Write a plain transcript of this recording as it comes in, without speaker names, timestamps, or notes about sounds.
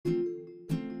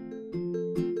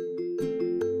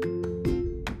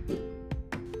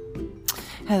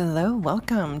Hello,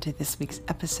 welcome to this week's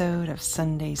episode of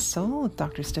Sunday Soul with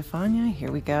Dr. Stefania.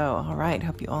 Here we go. All right,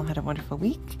 hope you all had a wonderful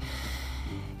week.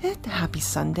 Happy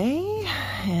Sunday,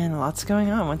 and lots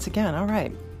going on once again. All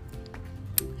right.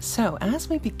 So, as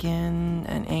we begin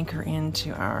and anchor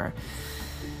into our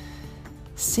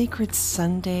Sacred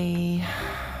Sunday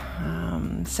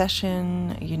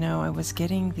session, I was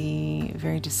getting the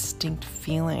very distinct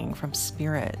feeling from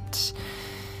Spirit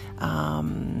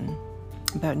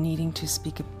about needing to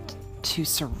speak to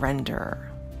surrender,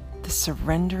 the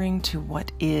surrendering to what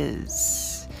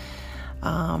is,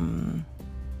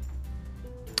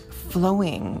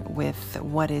 flowing with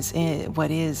what is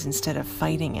instead of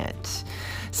fighting it.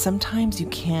 Sometimes you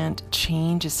can't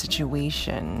change a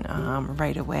situation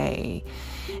right away,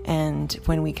 and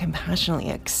when we compassionately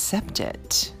accept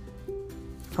it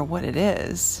for what it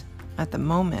is at the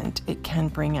moment, it can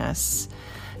bring us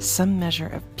some measure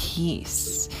of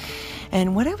peace.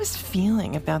 And what I was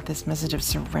feeling about this message of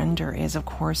surrender is, of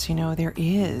course,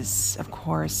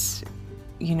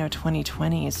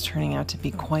 2020 is turning out to be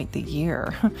quite the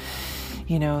year.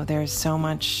 There's so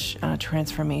much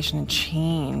transformation and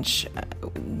change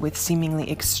with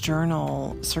seemingly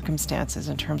external circumstances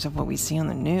in terms of what we see on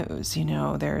the news.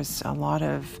 There's a lot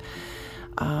of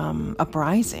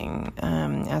uprising,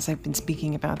 as I've been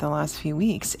speaking about the last few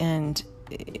weeks, and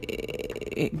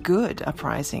good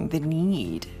uprising, the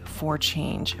need for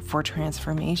change, for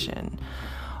transformation,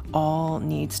 all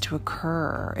needs to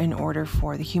occur in order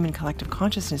for the human collective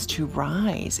consciousness to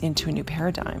rise into a new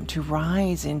paradigm, to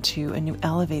rise into a new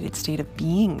elevated state of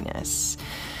beingness,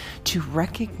 to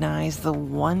recognize the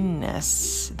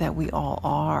oneness that we all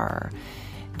are,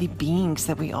 the beings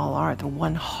that we all are, the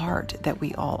one heart that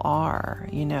we all are,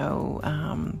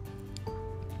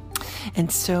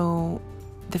 and so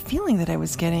the feeling that I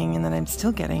was getting and that I'm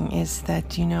still getting is that,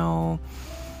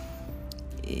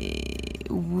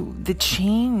 the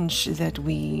change that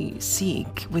we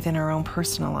seek within our own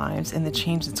personal lives and the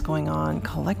change that's going on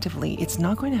collectively, it's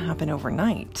not going to happen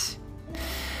overnight.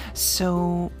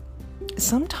 So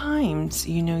sometimes,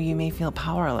 you may feel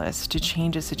powerless to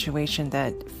change a situation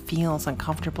that feels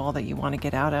uncomfortable, that you want to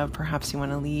get out of. Perhaps you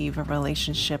want to leave a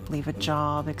relationship, leave a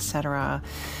job, etc.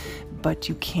 But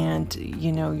you can't,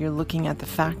 you're looking at the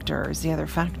other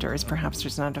factors. Perhaps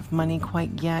there's not enough money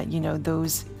quite yet.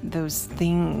 Those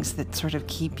things that sort of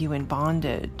keep you in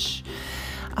bondage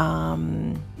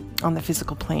on the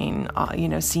physical plane,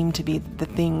 seem to be the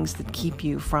things that keep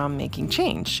you from making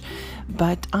change.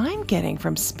 But I'm getting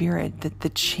from Spirit that the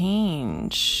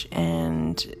change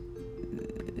and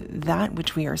that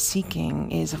which we are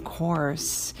seeking is, of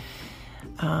course,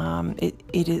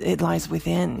 it lies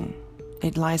within.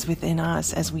 It lies within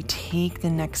us as we take the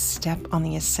next step on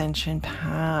the ascension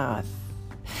path.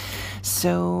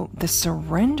 So the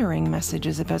surrendering message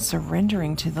is about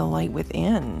surrendering to the light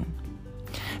within,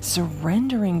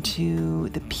 surrendering to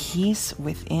the peace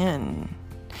within,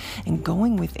 and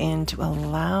going within to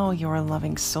allow your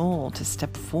loving soul to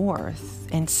step forth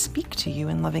and speak to you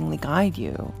and lovingly guide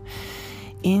you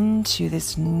into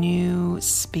this new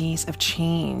space of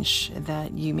change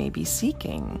that you may be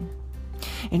seeking.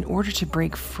 In order to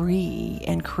break free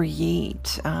and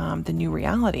create the new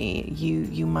reality,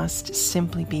 you must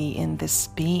simply be in this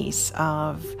space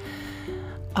of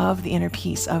the inner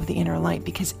peace, of the inner light,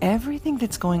 because everything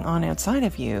that's going on outside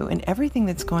of you and everything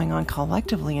that's going on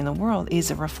collectively in the world is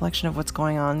a reflection of what's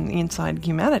going on inside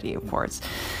humanity, of course.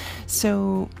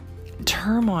 So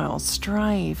turmoil,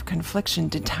 strife, confliction,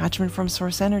 detachment from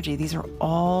source energy, these are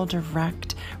all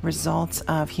direct results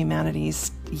of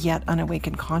humanity's yet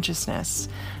unawakened consciousness.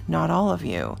 Not all of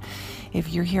you. If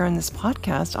you're here on this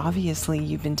podcast, obviously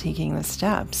you've been taking the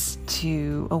steps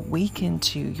to awaken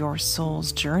to your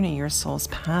soul's journey, your soul's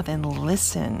path, and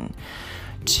listen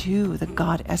to the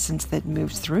God essence that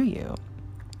moves through you.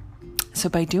 So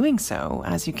by doing so,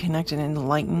 as you connect and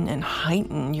enlighten and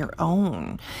heighten your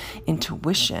own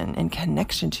intuition and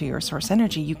connection to your source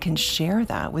energy, you can share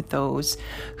that with those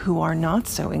who are not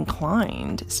so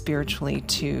inclined spiritually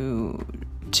to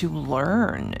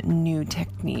learn new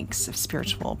techniques of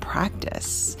spiritual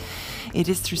practice. It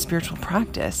is through spiritual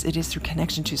practice, it is through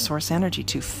connection to source energy,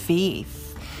 to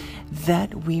faith,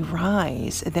 that we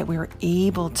rise, that we're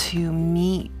able to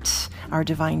meet our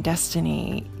divine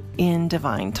destiny in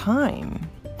divine time,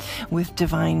 with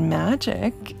divine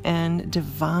magic and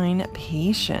divine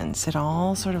patience. It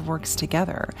all sort of works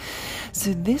together.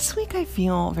 So this week I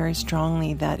feel very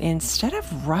strongly that instead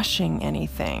of rushing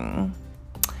anything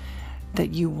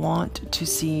that you want to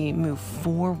see move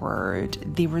forward,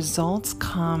 the results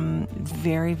come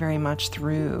very, very much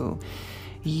through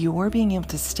you're being able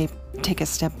to take a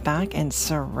step back and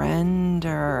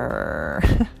surrender.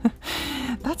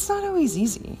 That's not always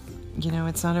easy.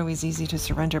 It's not always easy to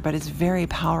surrender, but it's very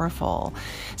powerful.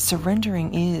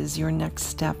 Surrendering is your next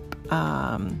step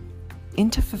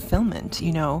into fulfillment,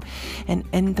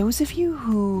 and those of you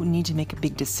who need to make a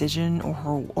big decision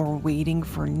or waiting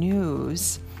for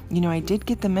news, I did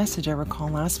get the message, I recall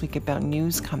last week, about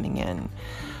news coming in.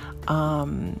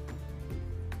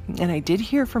 And I did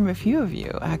hear from a few of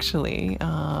you, actually,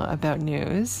 about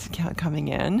news coming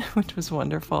in, which was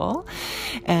wonderful.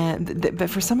 But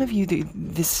for some of you,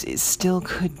 this still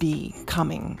could be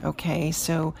coming, okay?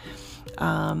 So,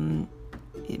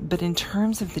 but in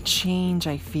terms of the change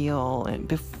I feel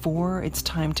before it's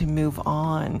time to move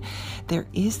on, there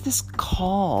is this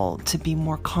call to be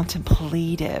more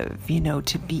contemplative,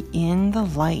 to be in the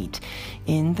light,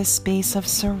 in the space of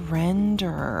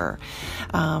surrender.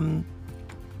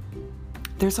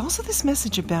 There's also this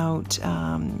message about,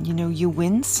 you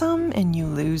win some and you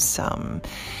lose some.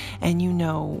 And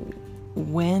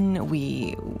when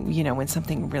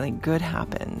something really good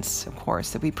happens, of course,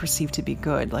 that we perceive to be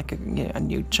good, like a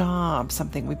new job,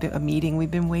 a meeting we've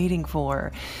been waiting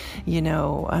for,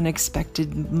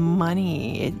 unexpected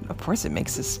money, of course it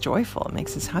makes us joyful, it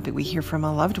makes us happy. We hear from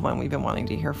a loved one we've been wanting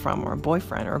to hear from, or a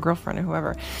boyfriend or a girlfriend or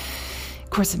whoever. Of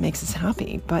course it makes us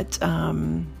happy, but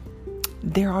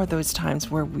there are those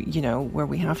times where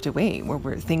we have to wait,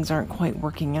 where things aren't quite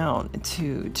working out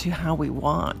to how we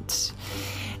want.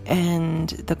 And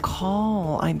the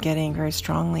call I'm getting very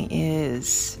strongly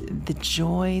is the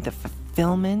joy, the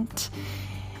fulfillment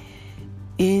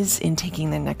is in taking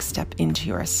the next step into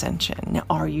your ascension. Now,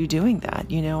 are you doing that?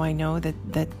 I know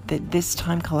that this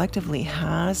time collectively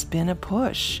has been a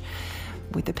push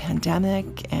with the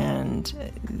pandemic and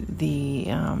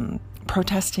the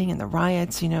protesting and the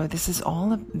riots. This is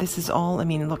all, I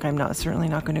mean, look, I'm certainly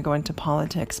not going to go into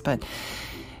politics, but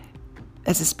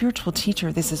as a spiritual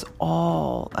teacher, this is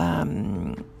all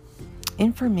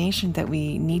information that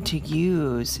we need to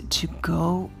use to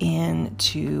go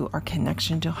into our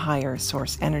connection to higher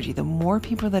source energy. The more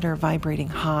people that are vibrating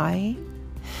high,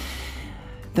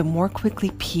 the more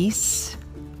quickly peace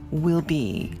will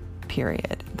be,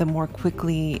 period. The more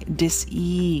quickly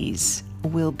dis-ease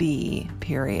will be,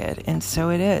 period. And so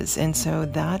it is. And so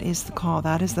that is the call.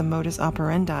 That is the modus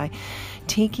operandi.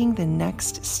 Taking the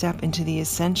next step into the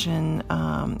ascension,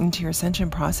 into your ascension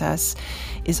process,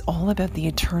 is all about the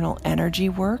eternal energy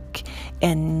work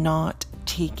and not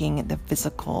taking the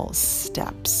physical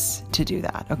steps to do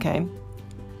that. Okay.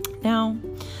 Now,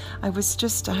 I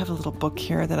have a little book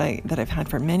here that I've had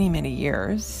for many, many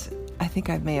years. I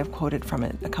think I may have quoted from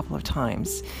it a couple of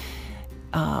times.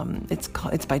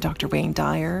 It's by Dr. Wayne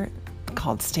Dyer,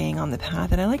 called Staying on the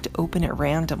Path, and I like to open it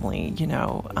randomly,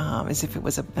 as if it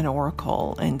was an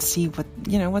oracle, and see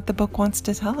what the book wants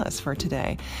to tell us for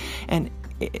today. And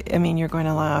I mean, you're going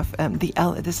to laugh.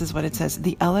 This is what it says: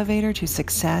 the elevator to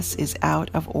success is out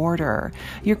of order.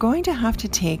 You're going to have to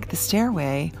take the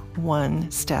stairway one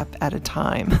step at a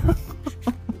time.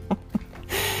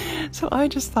 So I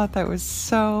just thought that was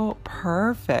so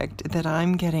perfect that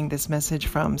I'm getting this message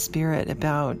from Spirit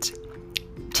about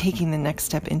taking the next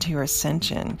step into your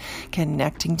ascension,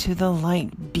 connecting to the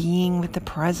light, being with the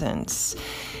presence,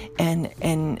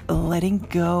 and letting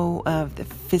go of the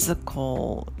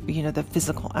physical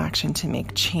action to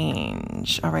make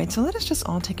change. All right, so let us just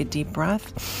all take a deep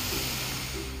breath.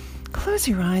 Close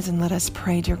your eyes and let us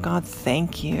pray. Dear God,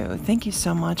 thank you. Thank you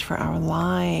so much for our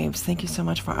lives. Thank you so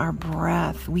much for our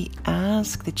breath. We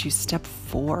ask that you step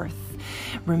forth.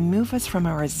 Remove us from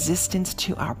our resistance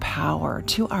to our power,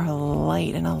 to our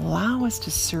light, and allow us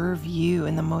to serve you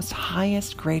in the most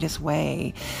highest, greatest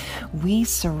way. We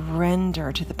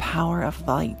surrender to the power of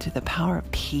light, to the power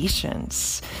of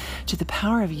patience, to the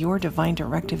power of your divine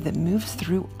directive that moves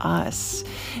through us.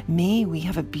 May we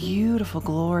have a beautiful,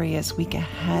 glorious week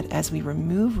ahead as we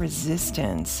remove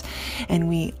resistance and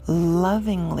we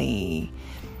lovingly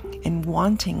and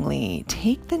wantingly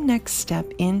take the next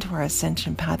step into our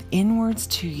ascension path inwards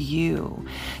to you,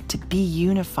 to be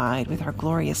unified with our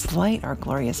glorious light, our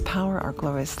glorious power, our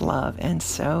glorious love. And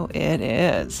so it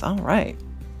is. All right.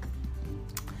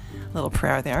 Little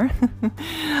prayer there.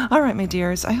 All right, my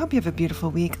dears, I hope you have a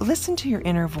beautiful week. Listen to your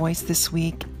inner voice this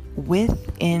week with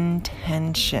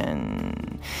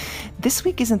intention. This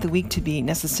week isn't the week to be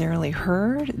necessarily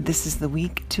heard. This is the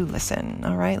week to listen.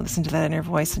 All right, listen to that inner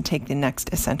voice and take the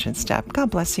next ascension step. God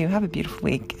bless you. Have a beautiful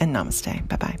week, and namaste.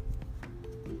 Bye-bye.